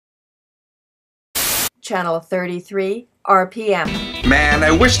Channel 33 RPM. Man,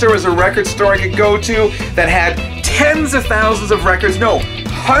 I wish there was a record store I could go to that had tens of thousands of records, no,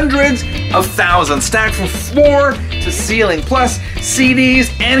 hundreds of thousands, stacked from floor to ceiling, plus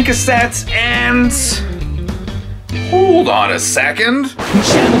CDs and cassettes and... Hold on a second.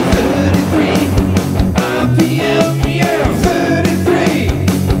 Channel 33 RPM, yeah, 33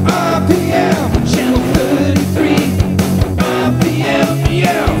 RPM, Channel 33 RPM,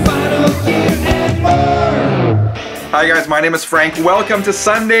 yeah, final gear and more. Hi guys, my name is Frank. Welcome to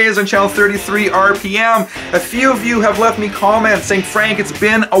Sundays on Channel 33 RPM. A few of you have left me comments saying, Frank, it's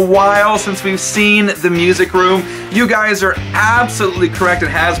been a while since we've seen the music room. You guys are absolutely correct. It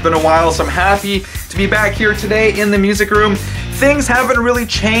has been a while, so I'm happy to be back here today in the music room. Things haven't really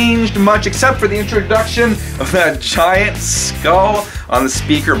changed much except for the introduction of that giant skull on the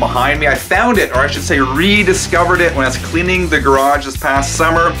speaker behind me. I found it, or I should say rediscovered it, when I was cleaning the garage this past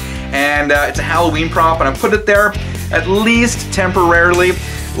summer. And it's a Halloween prop, and I put it there at least temporarily.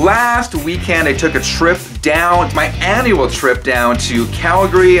 Last weekend I took a trip down, my annual trip down to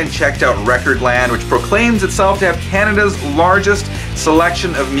Calgary, and checked out Recordland, which proclaims itself to have Canada's largest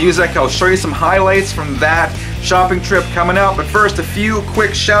selection of music. I'll show you some highlights from that shopping trip coming up, but first a few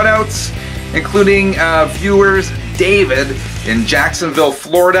quick shout outs, including viewers David in Jacksonville,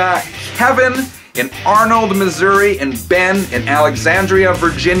 Florida, Kevin in Arnold, Missouri, and Ben in Alexandria,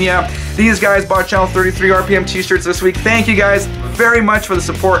 Virginia. These guys bought Channel 33 RPM t-shirts this week. Thank you guys very much for the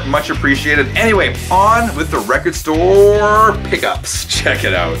support, much appreciated. Anyway, on with the record store pickups. Check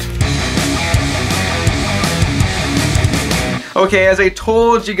it out. Okay, as I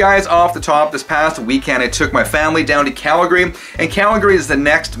told you guys off the top, this past weekend I took my family down to Calgary, and Calgary is the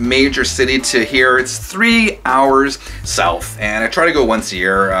next major city to here. It's 3 hours south, and I try to go once a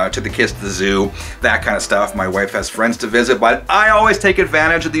year, took the kids to the zoo, that kind of stuff. My wife has friends to visit, but I always take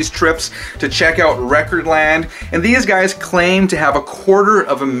advantage of these trips to check out Recordland, and these guys claim to have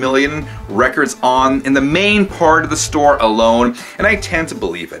 250,000 records in the main part of the store alone, and I tend to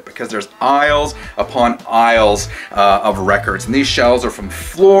believe it because there's aisles upon aisles of records. And these shelves are from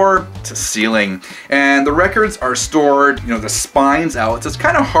floor to ceiling, and the records are stored, you know, the spines out, so it's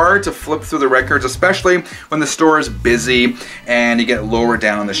kind of hard to flip through the records, especially when the store is busy and you get lower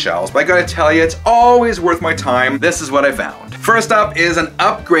down the shelves. But I gotta tell you, it's always worth my time. This is what I found. First up is an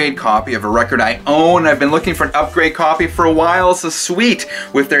upgrade copy of a record I own. I've been looking for an upgrade copy for a while. It's a Sweet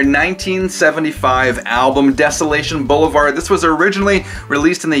with their 1975 album Desolation Boulevard. This was originally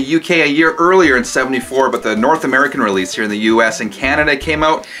released in the UK a year earlier in '74, but the North American release here in the US and Canada came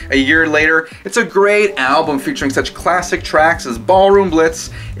out a year later. It's a great album featuring such classic tracks as Ballroom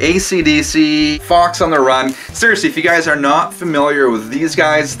Blitz, AC/DC, Fox on the Run. Seriously, if you guys are not familiar with these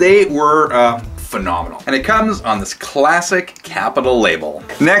guys, they were phenomenal. And it comes on this classic Capitol label.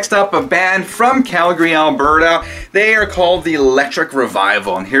 Next up, a band from Calgary, Alberta. They are called the Electric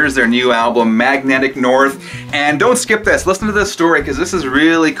Revival, and here's their new album, Magnetic North. And don't skip this, listen to this story because this is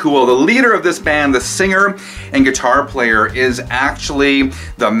really cool. The leader of this band, the singer and guitar player, is actually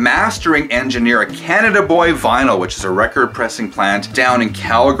the mastering engineer at Canada Boy Vinyl, which is a record pressing plant down in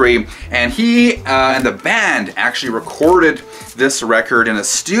Calgary. And he and the band actually recorded this record in a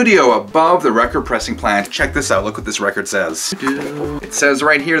studio above the record pressing plant. Check this out, look what this record says. It says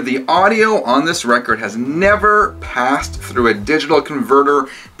right here, the audio on this record has never passed through a digital converter,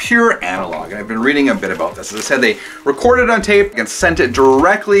 pure analog. And I've been reading a bit about this. As I said, they recorded on tape and sent it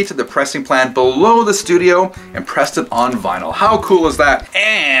directly to the pressing plant below the studio and pressed it on vinyl. How cool is that?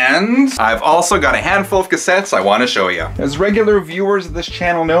 And I've also got a handful of cassettes I want to show you. As regular viewers of this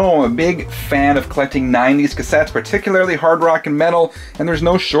channel know, I'm a big fan of collecting 90s cassettes, particularly hard rock and metal, and there's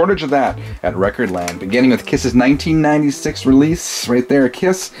no shortage of that at Recordland. Beginning with Kiss's 1996 release, right there,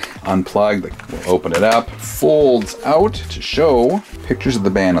 Kiss Unplugged. We'll open it up, folds out to show pictures of the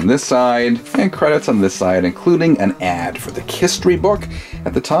band on this side and credits on this side, including an ad for the History book.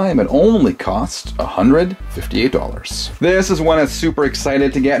 At the time, it only cost $158. This is one that's super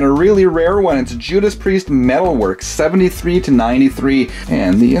excited to get, and a really rare one. It's Judas Priest Metalwork 73 to 93,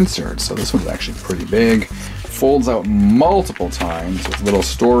 and the insert. So this one's actually pretty big. Folds out multiple times with little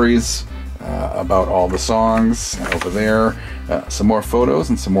stories about all the songs. And over there, some more photos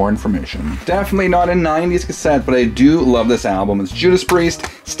and some more information. Definitely not a 90s cassette, but I do love this album. It's Judas Priest,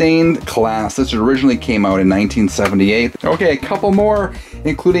 Stained Class. This originally came out in 1978. Okay, a couple more,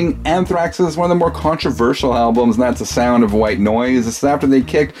 including Anthrax's one of the more controversial albums, and that's The Sound of White Noise. This is after they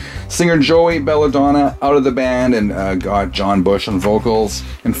kicked singer Joey Belladonna out of the band and got John Bush on vocals.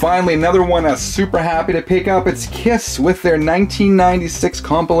 And finally, another one I'm super happy to pick up. It's Kiss with their 1996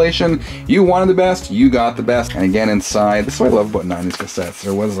 compilation, You wanted the best, you got the best. And again, inside, this is what I love about 90s cassettes.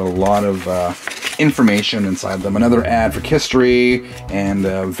 There was a lot of information inside them. Another ad for history and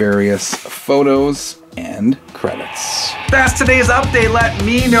various photos and credits. That's today's update. Let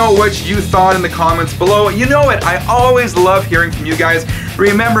me know what you thought in the comments below. You know it, I always love hearing from you guys.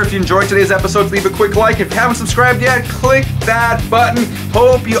 Remember, if you enjoyed today's episode, leave a quick like. If you haven't subscribed yet, click that button.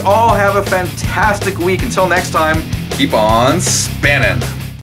 Hope you all have a fantastic week. Until next time, keep on spinning.